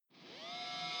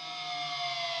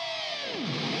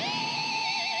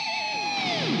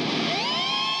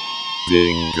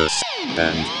Dingus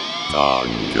and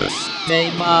Dongus.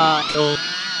 Hey, Michael.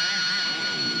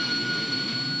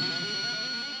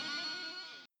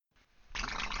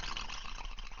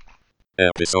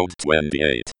 Episode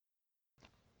 28.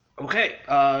 Okay,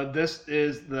 this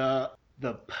is the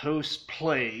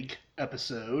post-plague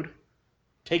episode.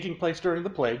 Taking place during the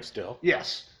plague still.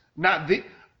 Yes, not the.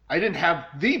 I didn't have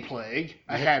the plague.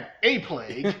 I had a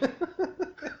plague.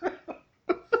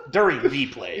 During the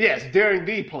plague. Yes, during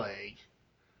the plague.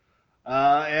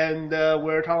 And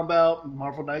we're talking about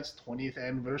Marvel Knights' 20th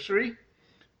anniversary,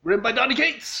 written by Donny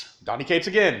Cates. Donny Cates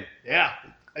again. Yeah,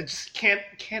 I just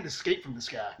can't escape from this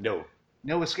guy. No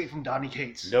escape from Donny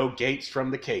Cates. No gates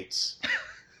from the Cates.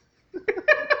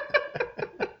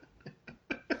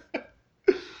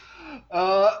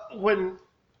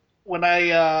 When I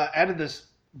added this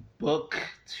book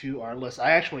to our list,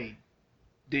 I actually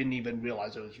didn't even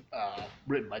realize it was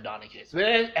written by Donny Cates.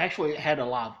 It actually had a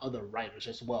lot of other writers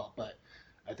as well, but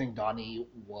I think Donny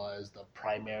was the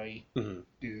primary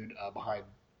dude behind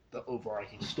the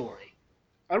overarching story.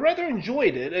 I rather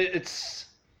enjoyed it.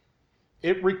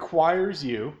 It requires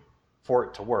you, for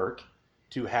it to work,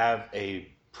 to have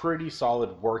a pretty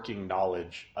solid working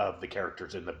knowledge of the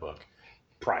characters in the book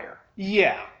prior.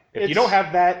 Yeah. If you don't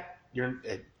have that,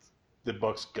 the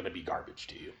book's going to be garbage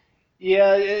to you.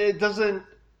 Yeah, it doesn't...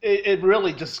 It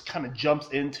really just kind of jumps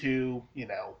into,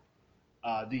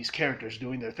 these characters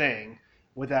doing their thing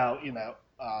without,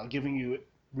 giving you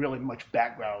really much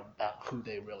background about who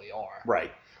they really are.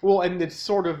 Right. Well, and it's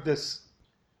sort of this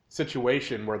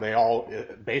situation where they all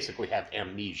basically have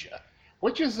amnesia.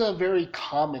 Which is a very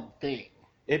common thing.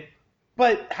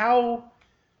 But how...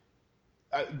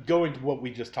 going to what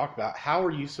we just talked about, how are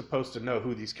you supposed to know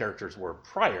who these characters were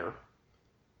prior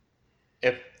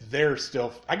if they're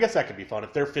still... I guess that could be fun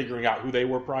if they're figuring out who they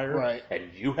were prior, right,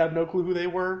 and you have no clue who they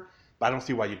were. But I don't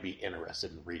see why you'd be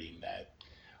interested in reading that.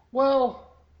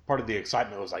 Well... Part of the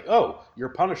excitement was like, oh, you're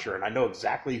Punisher, and I know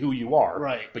exactly who you are,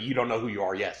 right, but you don't know who you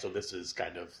are yet, so this is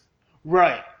kind of...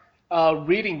 Right.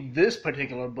 Reading this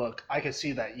particular book, I could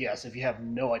see that, yes, if you have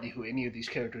no idea who any of these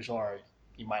characters are,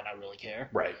 you might not really care.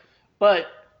 Right. But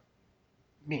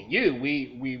me and you,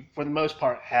 we for the most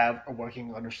part have a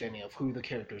working understanding of who the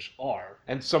characters are.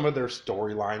 And some of their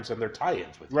storylines and their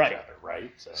tie-ins with each other,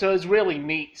 right? So it's really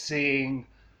neat seeing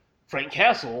Frank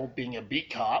Castle being a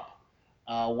beat cop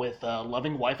with a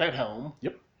loving wife at home.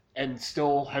 Yep. And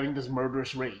still having this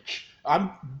murderous rage.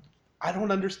 I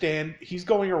don't understand. He's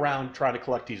going around trying to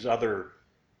collect these other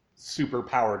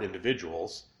super-powered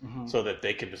individuals so that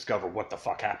they can discover what the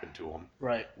fuck happened to him.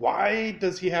 Right. Why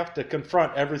does he have to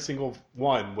confront every single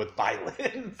one with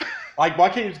violence? Like, why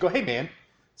can't you just go, hey, man,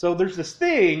 so there's this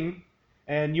thing,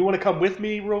 and you want to come with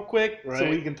me real quick so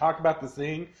we can talk about this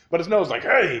thing? But his nose like,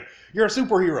 hey, you're a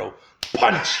superhero.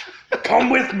 Punch! Come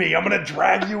with me. I'm going to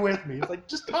drag you with me. It's like,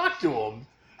 just talk to him.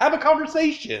 Have a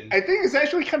conversation. I think it's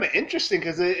actually kind of interesting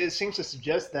because it seems to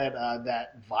suggest that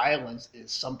that violence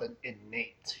is something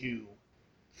innate to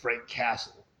Frank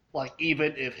Castle. Like,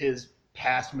 even if his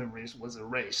past memories was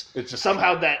erased, it's just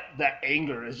somehow that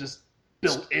anger is just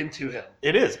built into him.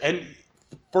 It is. And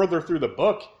further through the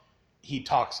book, he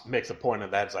makes a point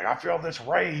of that. It's like, I feel this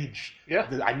rage. Yeah.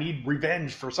 I need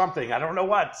revenge for something. I don't know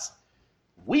what.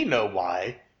 We know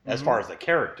why, as far as the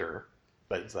character,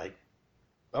 but it's like,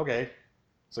 okay.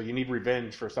 So you need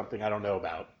revenge for something I don't know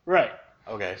about. Right.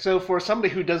 Okay. So for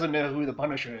somebody who doesn't know who the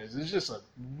Punisher is, it's just a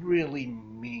really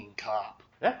mean cop.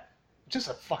 Yeah. Just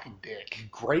a fucking dick.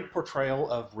 Great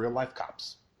portrayal of real life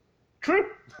cops. True.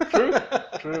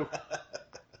 True.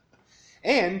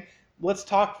 And let's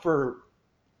talk for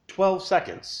 12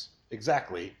 seconds,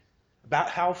 exactly, about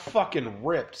how fucking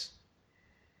ripped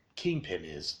Kingpin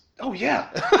is. Oh, yeah.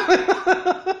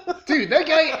 Dude, that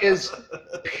guy is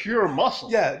pure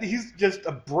muscle. Yeah, he's just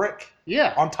a brick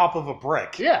on top of a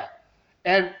brick. Yeah.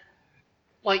 And,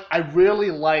 like, I really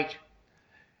like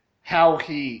how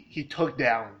he took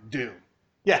down Doom.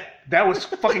 Yeah. That was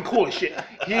fucking cool as shit.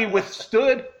 He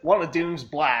withstood one of Doom's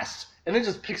blasts and then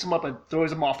just picks him up and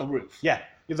throws him off the roof. Yeah.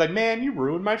 He's like, man, you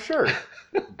ruined my shirt.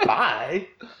 Bye.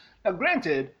 Now,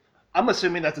 granted, I'm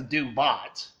assuming that's a Doom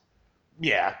bot.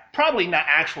 Yeah. Probably not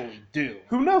actually Doom.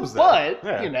 Who knows that?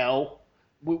 But,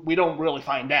 we don't really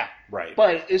find out. Right.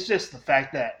 But it's just the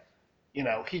fact that,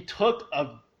 he took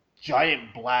a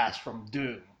giant blast from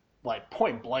Doom, like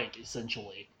point blank,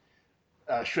 essentially.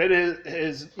 Shredded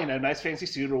his, nice fancy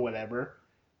suit or whatever.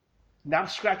 Not a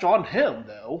scratch on him,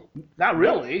 though. Not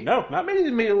really. No, not maybe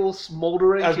he made a little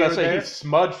smoldering. I was going to say he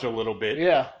smudged a little bit.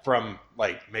 Yeah. From,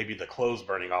 maybe the clothes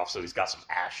burning off, so he's got some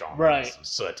ash on him. Right. And some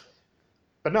soot.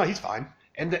 But no, he's fine.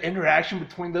 And the interaction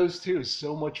between those two is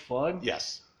so much fun.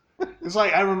 Yes. It's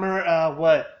like, I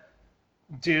remember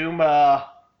Doom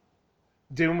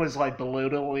Doom was like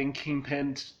belittling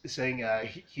Kingpin, saying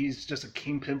he's just a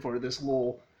kingpin for this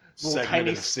little segment tiny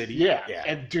of the city. Yeah,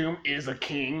 and Doom is a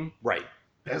king. Right.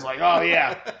 It's like, oh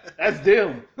yeah, that's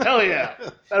Doom. Hell yeah,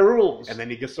 that rules. And then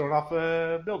he gets thrown off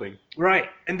a building. Right,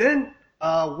 and then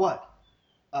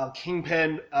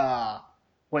Kingpin,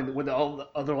 when all the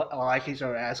other lackeys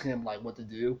are asking him like what to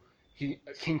do,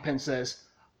 Kingpin says,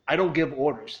 "I don't give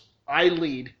orders. I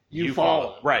lead. You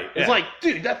follow." Right. It's like,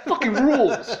 dude, that fucking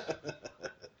rules.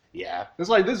 Yeah. It's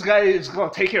like, this guy is going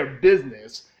to take care of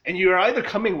business, and you're either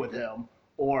coming with him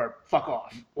or fuck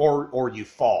off. Or you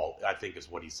fall, I think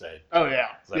is what he said. Oh,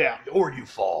 yeah. Like, yeah. Or you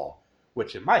fall,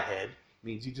 which in my head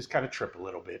means you just kind of trip a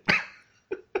little bit.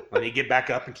 Then you get back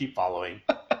up and keep following.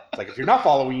 It's like, if you're not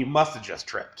following, you must have just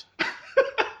tripped.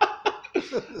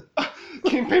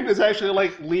 Kingpin is actually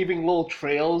like leaving little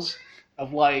trails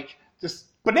of like just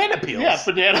banana peels. Yeah,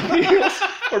 banana peels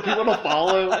for people to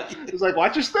follow. It's like,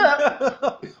 watch your step.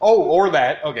 Oh, or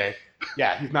that. Okay.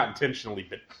 Yeah, he's not intentionally,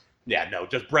 but yeah, no,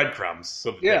 just breadcrumbs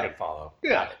so that they can follow.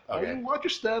 Yeah. Okay. Watch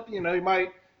your step. You know, you might,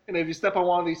 if you step on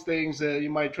one of these things, you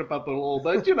might trip up a little,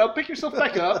 but pick yourself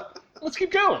back up. Let's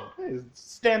keep going. Hey,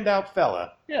 standout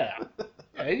fella. Yeah.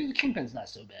 The Kingpin's not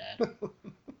so bad.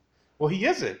 Well, he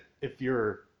isn't if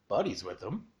you're buddies with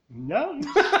him. No.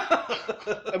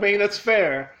 I mean, that's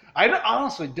fair. I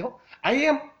honestly don't. I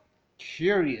am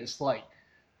curious, like,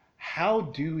 how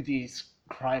do these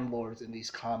crime lords in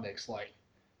these comics, like,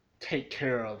 take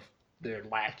care of their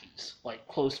lackeys, like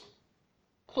close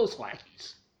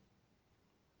lackeys?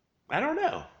 I don't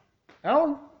know. I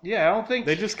don't think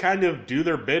they just kind of do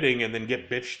their bidding and then get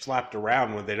bitch slapped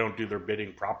around when they don't do their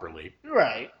bidding properly.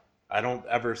 Right. I don't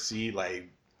ever see like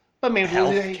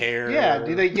health care. Yeah,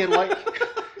 do they get like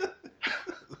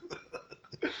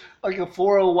like a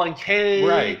 401k?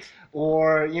 Right.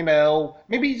 Or,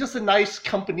 maybe just a nice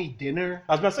company dinner.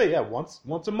 I was about to say, yeah, once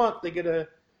a month they get a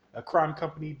crime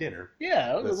company dinner.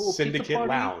 Yeah, a little syndicate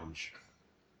lounge.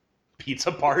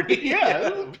 Pizza party.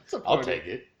 Yeah, pizza party. I'll take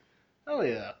it. Oh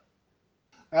yeah.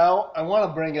 Now I want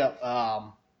to bring up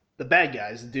the bad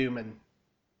guys, Doom and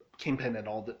Kingpin and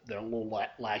all their little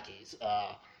lackeys.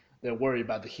 They're worried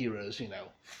about the heroes,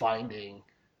 finding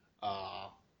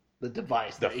the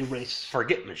device, the erase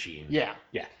forget machine. Yeah.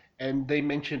 Yeah. And they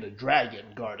mentioned a dragon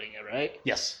guarding it, right?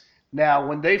 Yes. Now,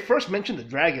 when they first mentioned the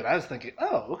dragon, I was thinking,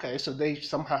 oh, okay, so they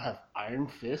somehow have Iron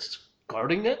Fist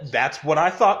guarding it? That's what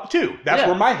I thought, too. That's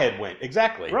where my head went.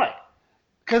 Exactly. Right.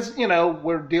 Because,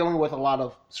 we're dealing with a lot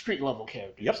of street-level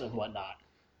characters and whatnot.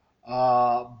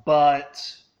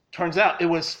 But turns out it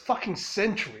was fucking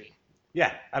Sentry.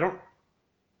 Yeah,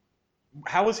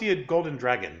 how is he a golden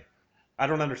dragon? I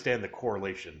don't understand the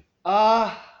correlation.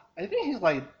 I think he's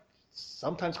like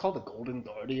sometimes called the Golden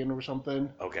Guardian or something.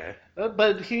 Okay.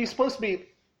 But he's supposed to be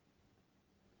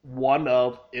one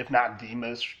of, if not the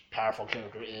most powerful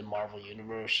character in Marvel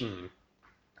Universe. Mm-hmm.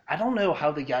 I don't know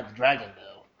how they got the dragon,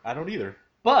 though. I don't either.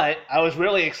 But I was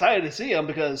really excited to see him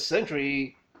because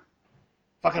Sentry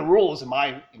fucking rules, in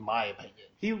my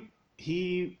opinion.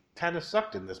 He kind of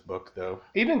sucked in this book, though.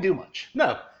 He didn't do much.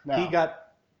 No. He got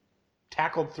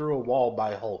tackled through a wall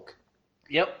by Hulk.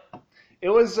 Yep. It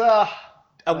was a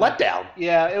letdown.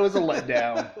 Yeah, it was a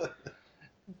letdown.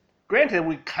 Granted,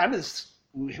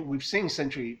 we've seen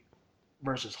Sentry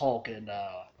versus Hulk in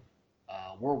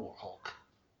World War Hulk.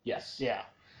 Yes. Yeah.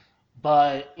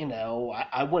 But,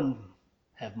 I wouldn't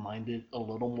have minded a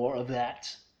little more of that.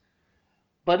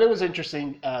 But it was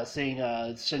interesting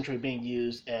seeing Sentry being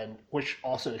used, and which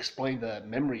also explained the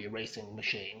memory erasing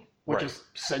machine, which is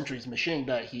Sentry's machine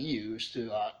that he used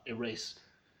to erase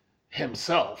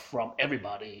himself from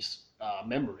everybody's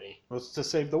memory. Well, it's to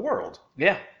save the world.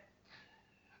 Yeah.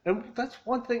 And that's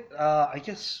one thing, I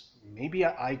guess maybe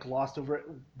I glossed over it.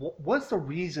 What's the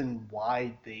reason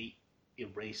why they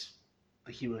erased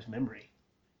the hero's memory?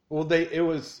 Well, it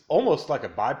was almost like a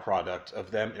byproduct of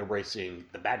them erasing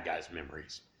the bad guys'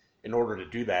 memories. In order to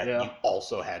do that, you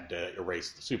also had to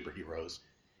erase the superheroes.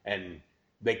 And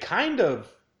they kind of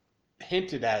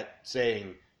hinted at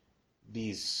saying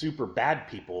these super bad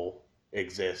people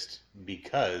exist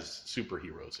because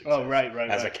superheroes exist. Oh, right.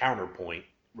 As a counterpoint.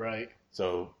 Right.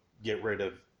 So get rid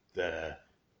of the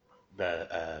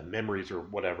memories or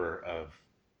whatever of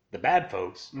the bad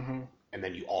folks, and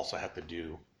then you also have to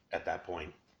do, at that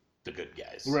point, the good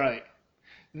guys. Right.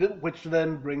 Which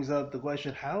then brings up the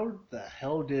question, how the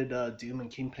hell did Doom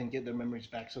and Kingpin get their memories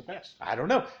back so fast? I don't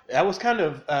know. That was kind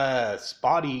of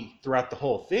spotty throughout the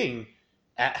whole thing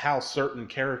at how certain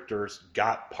characters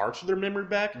got parts of their memory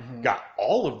back, got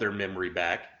all of their memory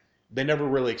back. They never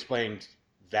really explained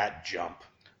that jump.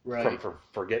 Right. From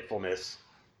forgetfulness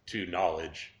to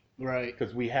knowledge. Right.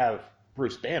 Because we have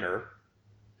Bruce Banner,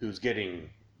 who's getting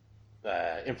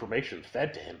information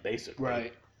fed to him, basically.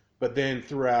 Right. But then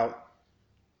throughout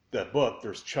the book,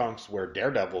 there's chunks where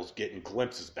Daredevil's getting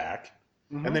glimpses back.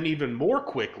 Mm-hmm. And then even more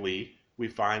quickly, we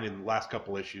find in the last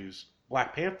couple issues,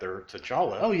 Black Panther,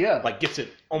 T'Challa, like gets it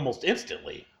almost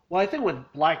instantly. Well, I think with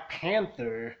Black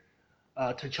Panther,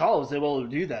 T'Challa was able to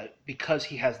do that because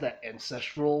he has that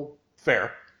ancestral...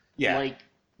 Fair. Yeah. Like,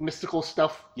 mystical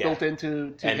stuff built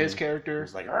into his character.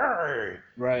 He's like,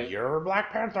 right. You're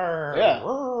Black Panther. Yeah.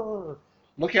 Arr.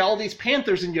 Look at all these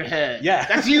panthers in your head. Yeah.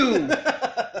 That's you.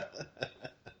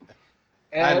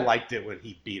 I liked it when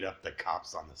he beat up the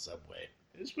cops on the subway.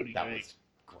 It's pretty that great. Was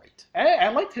great. I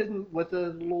liked him with the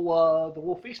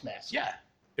little face mask. Yeah.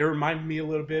 It reminded me a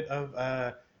little bit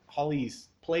of Holly's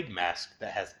plague mask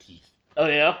that has teeth. Oh,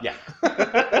 yeah? Yeah.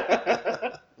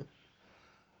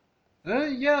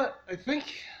 Yeah, I think...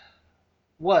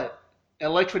 What?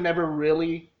 Elektra never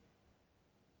really...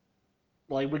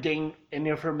 Like, regained any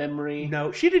of her memory?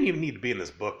 No, she didn't even need to be in this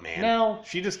book, man. No.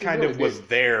 She just kind of was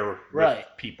there with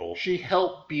people. She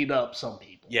helped beat up some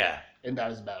people. Yeah. And that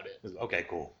was about it. Okay,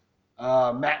 cool.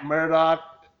 Matt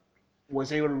Murdock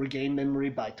was able to regain memory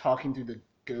by talking to the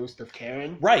ghost of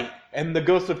Karen. Right. And the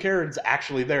ghost of Karen's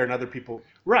actually there and other people...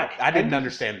 Right. I didn't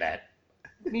understand that.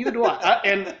 Neither do I.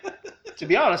 And to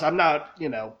be honest, I'm not,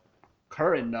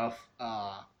 current enough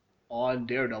on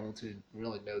Daredevil to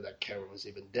really know that Karen was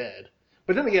even dead.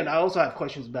 But then again, I also have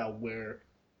questions about where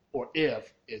or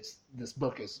if this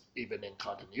book is even in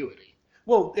continuity.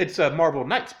 Well, it's a Marvel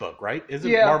Knights book, right?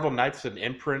 Isn't Marvel Knights an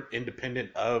imprint independent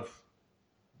of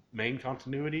main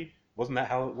continuity? Wasn't that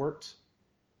how it worked?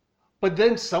 But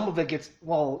then some of it gets...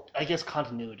 Well, I guess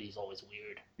continuity is always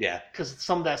weird. Yeah. Because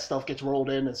some of that stuff gets rolled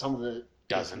in and some of it...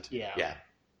 Doesn't. Yeah.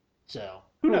 So,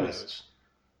 who knows?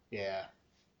 Yeah.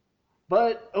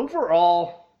 But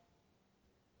overall...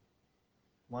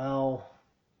 Well...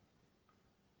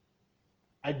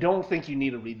 I don't think you need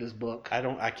to read this book.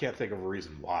 I can't think of a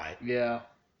reason why. Yeah.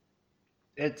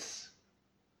 It's...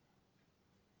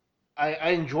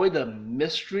 I enjoy the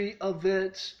mystery of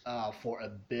it for a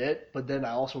bit, but then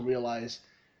I also realize,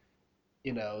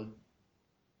 the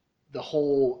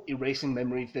whole erasing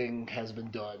memory thing has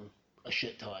been done a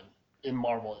shit ton in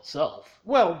Marvel itself.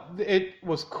 Well, it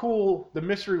was cool. The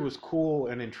mystery was cool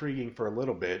and intriguing for a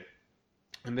little bit,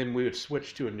 and then we would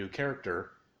switch to a new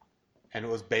character, and it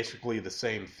was basically the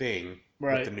same thing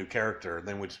with the new character. And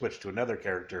then we'd switch to another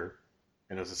character,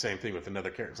 and it was the same thing with another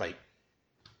character. It's like,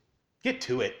 get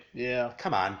to it. Yeah.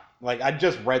 Come on. Like, I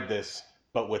just read this,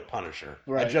 but with Punisher.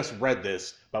 Right. I just read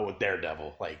this, but with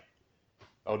Daredevil. Like,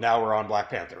 oh, now we're on Black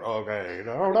Panther. Okay.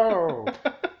 No.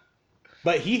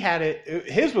 But he had it.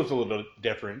 His was a little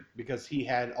different because he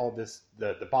had all this,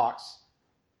 the box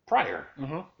prior.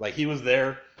 Mm-hmm. Like, he was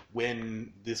there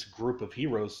when this group of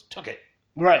heroes took it.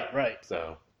 Right.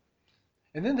 So.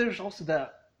 And then there's also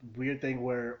that weird thing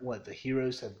where, the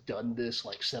heroes have done this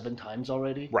like 7 times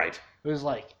already? Right. It was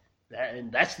like,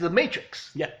 and that's the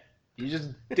Matrix. Yeah. You just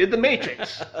did the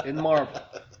Matrix in Marvel.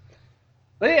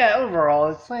 But yeah,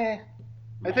 overall, it's I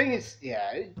think it's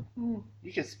you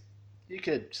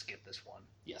could skip this one.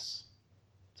 Yes.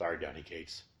 Sorry, Donny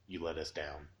Cates. You let us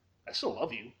down. I still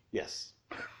love you. Yes.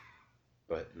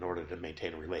 But in order to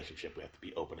maintain a relationship, we have to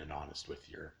be open and honest with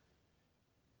your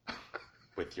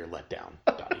letdown,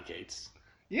 Donny Cates.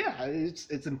 Yeah,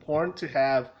 it's important to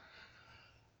have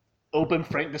open,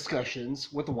 frank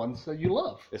discussions with the ones that you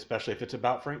love. Especially if it's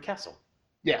about Frank Castle.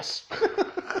 Yes.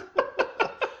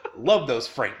 Love those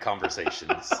frank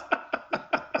conversations.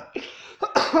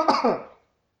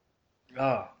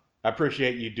 I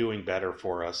appreciate you doing better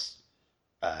for us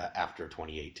after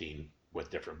 2018 with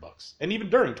different books. And even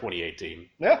during 2018.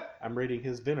 Yeah. I'm reading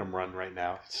his Venom run right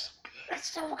now.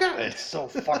 It's so good. It's so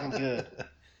fucking good.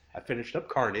 I finished up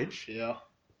Carnage. Yeah.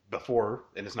 Before,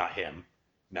 and it's not him.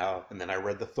 Now, and then I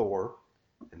read the Thor,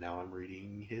 and now I'm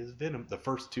reading his Venom, the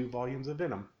first 2 volumes of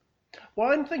Venom.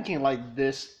 Well, I'm thinking like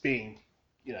this being,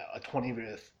 a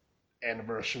 20th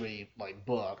anniversary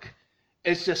book,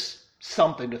 it's just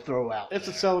something to throw out. It's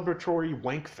a celebratory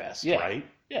wank fest, right?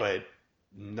 Yeah. But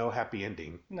no happy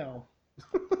ending. No.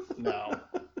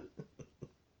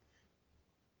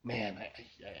 Man,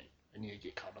 I need to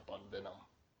get caught up on Venom.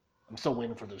 I'm still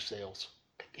waiting for those sales.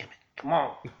 God damn it. Come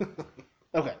on.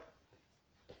 Okay.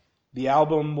 The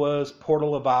album was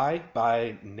Portal of Eye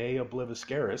by Ne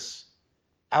Obliviscaris,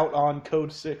 out on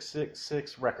Code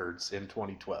 666 Records in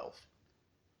 2012.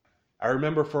 I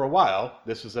remember for a while,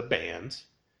 this was a band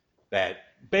that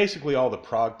basically all the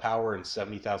prog power and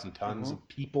 70,000 tons of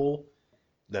people,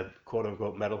 the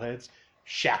quote-unquote metalheads,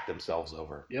 shat themselves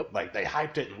over. Yep. Like they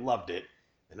hyped it and loved it,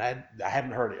 and I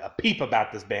haven't heard a peep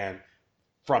about this band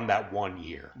from that 1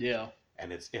 year. Yeah.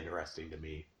 And it's interesting to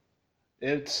me.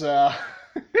 It's um,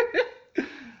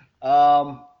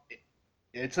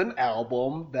 it's an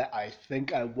album that I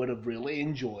think I would have really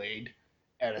enjoyed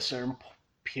at a certain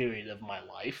period of my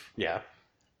life. Yeah.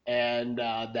 And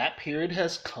that period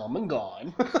has come and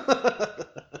gone.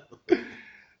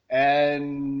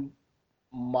 And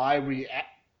my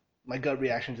gut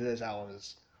reaction to this album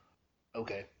is,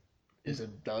 okay, is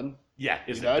it done? Yeah,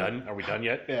 is it done? Are we done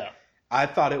yet? Yeah. I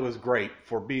thought it was great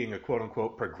for being a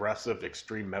quote-unquote progressive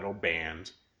extreme metal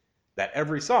band that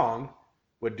every song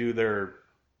would do their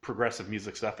progressive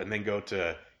music stuff and then go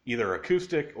to either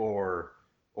acoustic or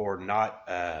not,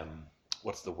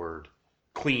 what's the word?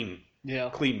 Clean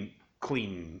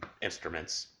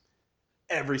instruments.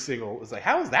 Every single was like,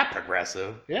 how is that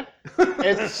progressive? Yeah.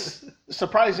 It's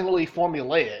surprisingly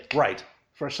formulaic. Right.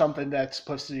 For something that's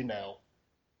supposed to,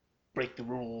 break the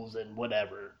rules and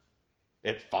whatever.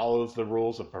 It follows the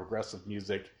rules of progressive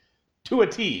music to a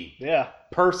T. Yeah.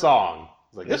 Per song.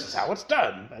 It's like, this is how it's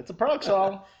done. It's a prog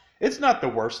song. It's not the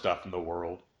worst stuff in the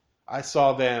world. I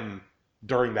saw them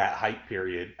during that hype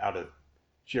period out of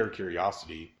sheer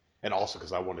curiosity, and also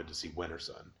because I wanted to see Winter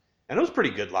Sun. And it was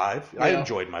pretty good live. Yeah. I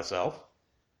enjoyed myself.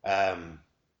 I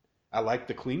like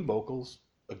the clean vocals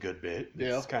a good bit.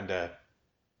 It's kind of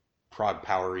prog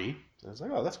powery. So I was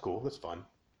like, oh, that's cool. That's fun.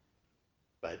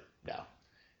 But no.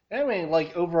 I mean,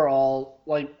 overall,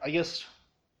 I guess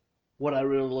what I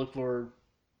really look for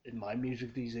in my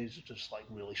music these days is just,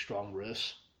 really strong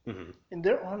riffs. Mm-hmm. And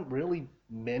there aren't really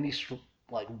many,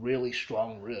 really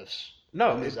strong riffs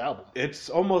on this album. It's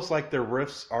almost like their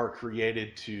riffs are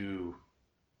created to...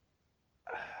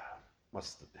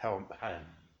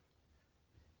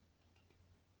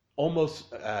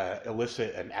 almost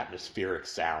elicit an atmospheric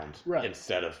sound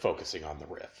instead of focusing on the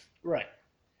riff. Right.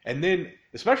 And then,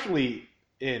 especially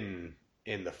in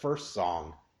the first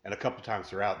song and a couple times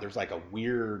throughout, there's a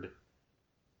weird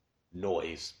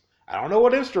noise. I don't know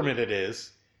what instrument it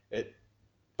is,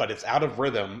 but it's out of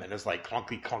rhythm and it's like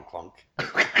clunky clunk clunk.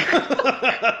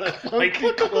 Like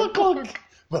clunk clunk.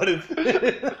 But it's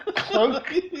clunk.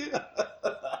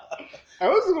 I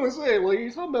was going to say,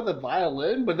 you're talking about the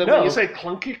violin, but then when you say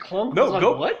clunky clunk,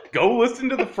 what? Go listen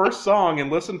to the first song and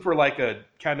listen for a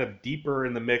kind of deeper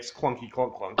in the mix clunky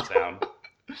clunk clunk sound.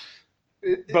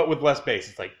 But with less bass.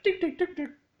 It's like tick, tick, tick, tick.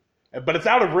 But it's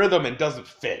out of rhythm and doesn't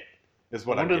fit, is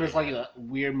what I'm getting. I wonder if it's a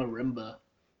weird marimba.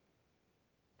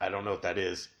 I don't know what that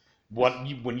is.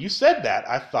 When you said that,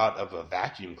 I thought of a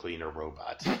vacuum cleaner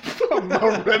robot.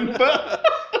 Marimba?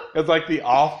 It's like the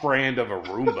off-brand of a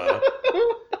Roomba.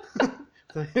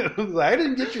 I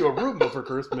didn't get you a Roomba for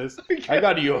Christmas. I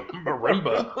got you a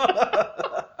marimba.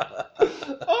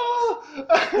 Oh,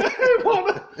 I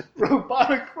want a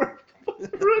robotic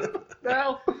marimba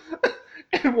now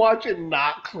and watch it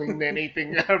not clean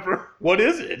anything ever. What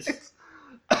is it?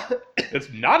 It's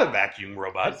not a vacuum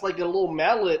robot. It's like a little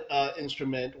mallet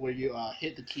instrument where you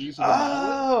hit the keys with a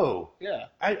mallet. Yeah.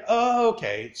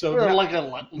 Okay. So or like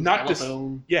a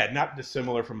xylophone. Not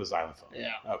dissimilar from a xylophone.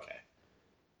 Yeah. Okay.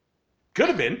 Could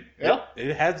have been. Yeah.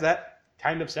 It has that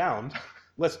kind of sound.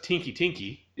 Less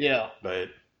tinky. Yeah. But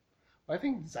I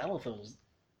think xylophone is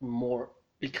more,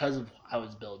 because of how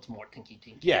it's built, it's more tinky.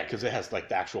 Yeah, because it has the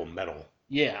actual metal.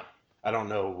 Yeah. I don't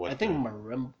know what. I think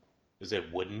marimba. Is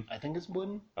it wooden? I think it's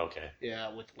wooden. Okay.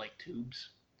 Yeah, with tubes.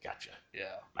 Gotcha.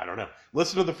 Yeah. I don't know.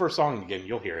 Listen to the first song again.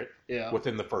 You'll hear it. Yeah.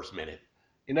 Within the first minute.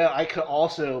 I could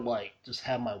also just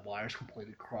have my wires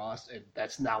completely crossed, and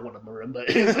that's not what a marimba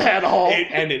is at all.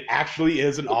 And it actually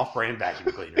is an off-brand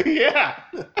vacuum cleaner. Yeah.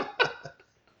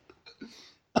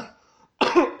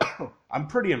 I'm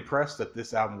pretty impressed that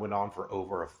this album went on for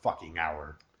over a fucking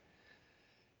hour.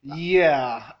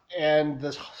 Yeah, and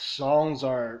the songs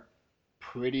are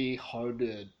pretty hard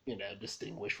to,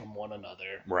 distinguish from one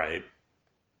another. Right.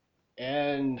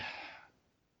 And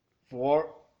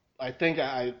I think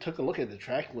I took a look at the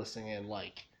track listing, and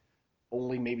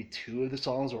only maybe 2 of the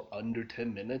songs were under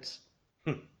 10 minutes.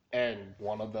 And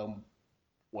one of them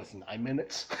was 9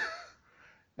 minutes.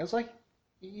 I was like,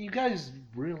 you guys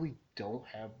really don't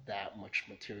have that much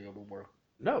material to work.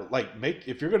 No,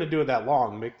 if you're going to do it that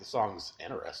long, make the songs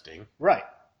interesting. Right.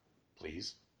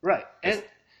 Please. Right. And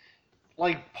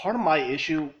part of my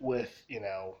issue with,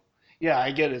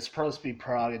 I get it's supposed to be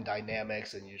prog and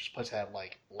dynamics, and you're supposed to have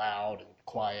loud and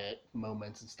quiet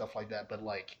moments and stuff like that. But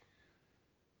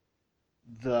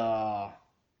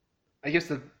I guess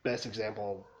the best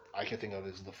example I can think of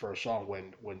is the first song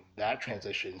when that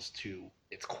transitions to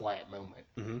its quiet moment.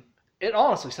 Mm-hmm. It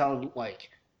honestly sounded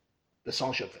like the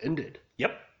song should have ended.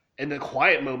 Yep. And the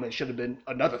quiet moment should have been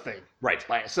another thing. Right.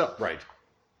 By itself. Right.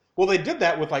 Well, they did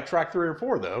that with like track 3 or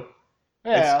 4, though.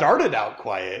 Yeah. It started out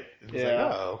quiet. It was Yeah.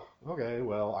 like, oh, okay,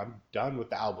 well, I'm done with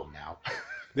the album now.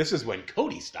 This is when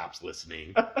Cody stops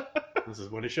listening. This is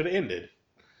when it should have ended.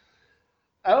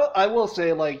 I will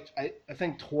say, like, I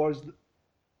think towards the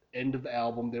end of the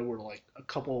album, there were, like, a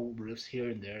couple riffs here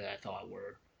and there that I thought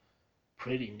were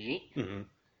pretty neat. Mm-hmm.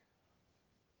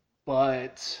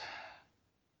 But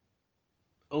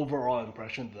overall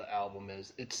impression of the album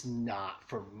is it's not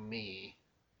for me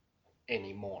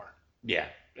anymore. Yeah.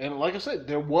 And like I said,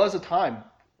 there was a time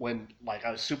when, like,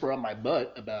 I was super on my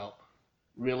butt about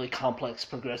really complex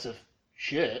progressive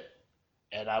shit,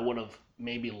 and I would have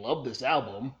maybe loved this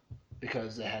album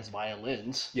because it has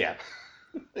violins. Yeah.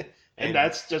 And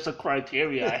that's just a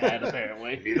criteria I had,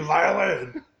 apparently. Need a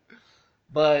violin.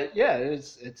 But yeah,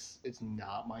 it's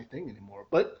not my thing anymore.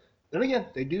 But then again,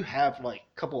 they do have like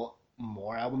a couple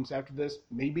more albums after this.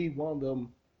 Maybe one of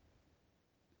them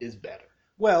is better.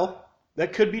 Well,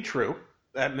 that could be true.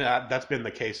 That's been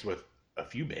the case with a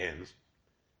few bands.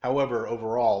 However,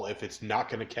 overall, if it's not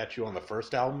going to catch you on the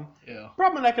first album, Yeah.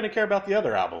 probably not going to care about the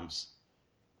other albums.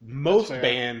 Most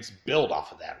bands build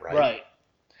off of that, right? Right.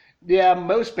 Yeah,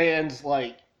 most bands,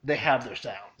 like, they have their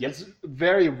sound. Yep. It's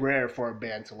very rare for a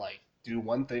band to, like, do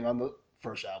one thing on the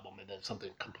first album and then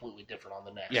something completely different on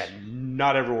the next. Yeah,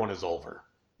 not everyone is over.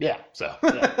 Yeah. So.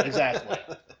 Yeah, exactly.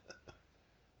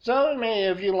 So, I mean,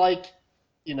 if you like,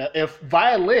 you know, if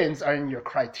violins are in your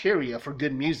criteria for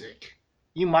good music,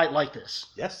 you might like this.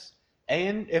 Yes.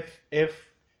 And if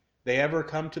they ever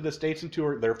come to the States and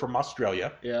tour, they're from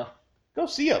Australia. Yeah. Go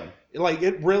see them. Like,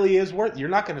 it really is worth it. You're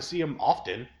not going to see them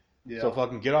often. Yeah. So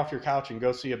fucking get off your couch and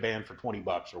go see a band for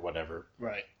 $20 or whatever.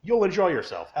 Right. You'll enjoy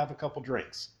yourself. Have a couple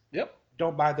drinks. Yep.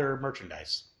 Don't buy their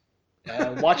merchandise.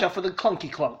 And watch out for the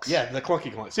Clunky Clunks. Yeah, the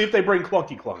Clunky Clunks. See if they bring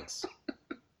Clunky Clunks.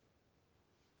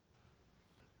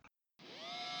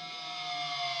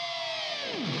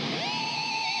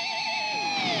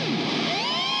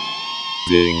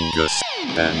 Dingus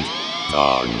and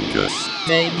Dongus.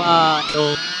 Hey,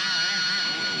 Michael.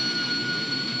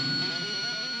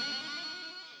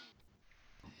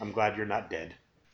 I'm glad you're not dead.